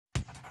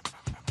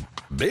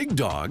Big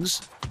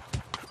dogs,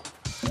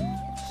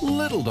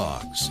 little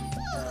dogs,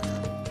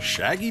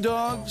 shaggy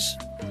dogs,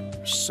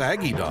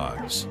 saggy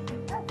dogs,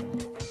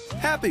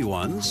 happy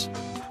ones,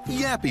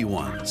 yappy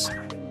ones.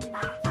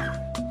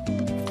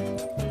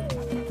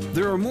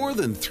 There are more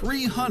than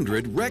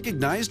 300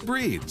 recognized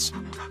breeds,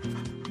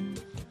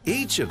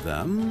 each of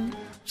them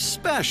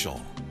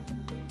special.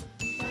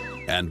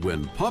 And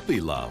when puppy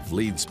love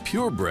leads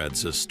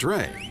purebreds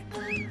astray,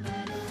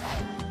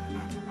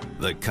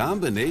 the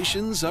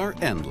combinations are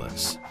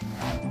endless.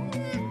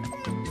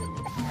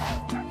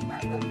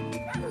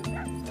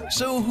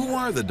 So who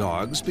are the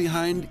dogs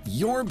behind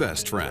your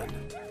best friend?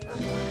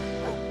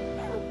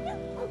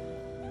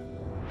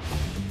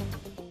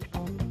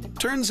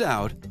 Turns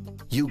out,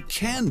 you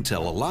can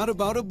tell a lot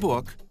about a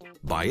book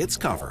by its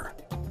cover.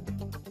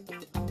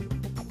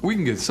 We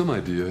can get some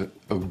idea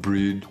of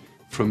breed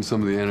from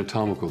some of the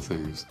anatomical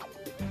things.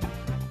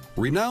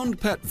 Renowned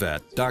pet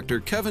vet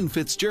Dr. Kevin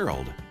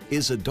Fitzgerald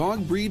is a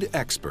dog breed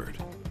expert.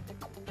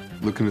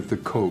 Looking at the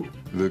coat,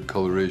 the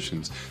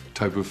colorations,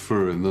 type of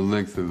fur and the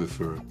length of the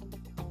fur,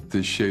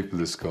 the shape of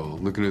the skull,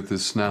 looking at the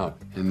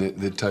snout and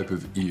the type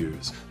of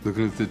ears,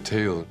 looking at the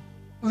tail.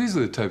 These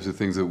are the types of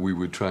things that we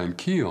would try and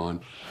key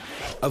on.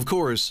 Of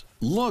course,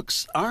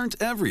 looks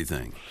aren't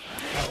everything.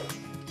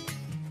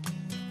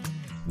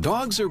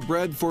 Dogs are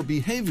bred for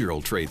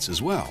behavioral traits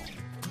as well.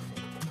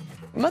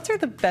 Mutts are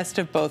the best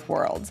of both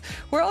worlds.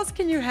 Where else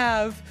can you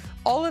have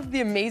all of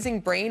the amazing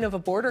brain of a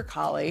border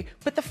collie,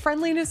 but the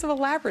friendliness of a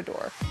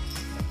Labrador?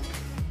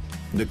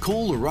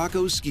 Nicole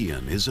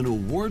Larocco-Skeehan is an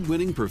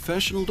award-winning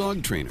professional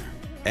dog trainer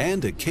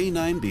and a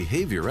canine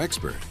behavior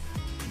expert.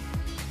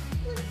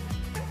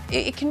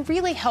 It can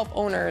really help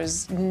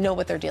owners know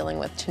what they're dealing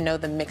with, to know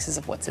the mixes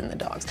of what's in the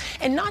dogs.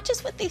 And not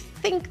just what they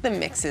think the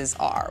mixes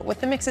are,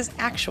 what the mixes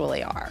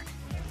actually are.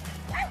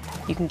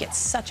 You can get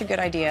such a good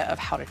idea of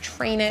how to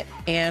train it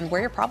and where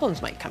your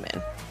problems might come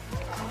in.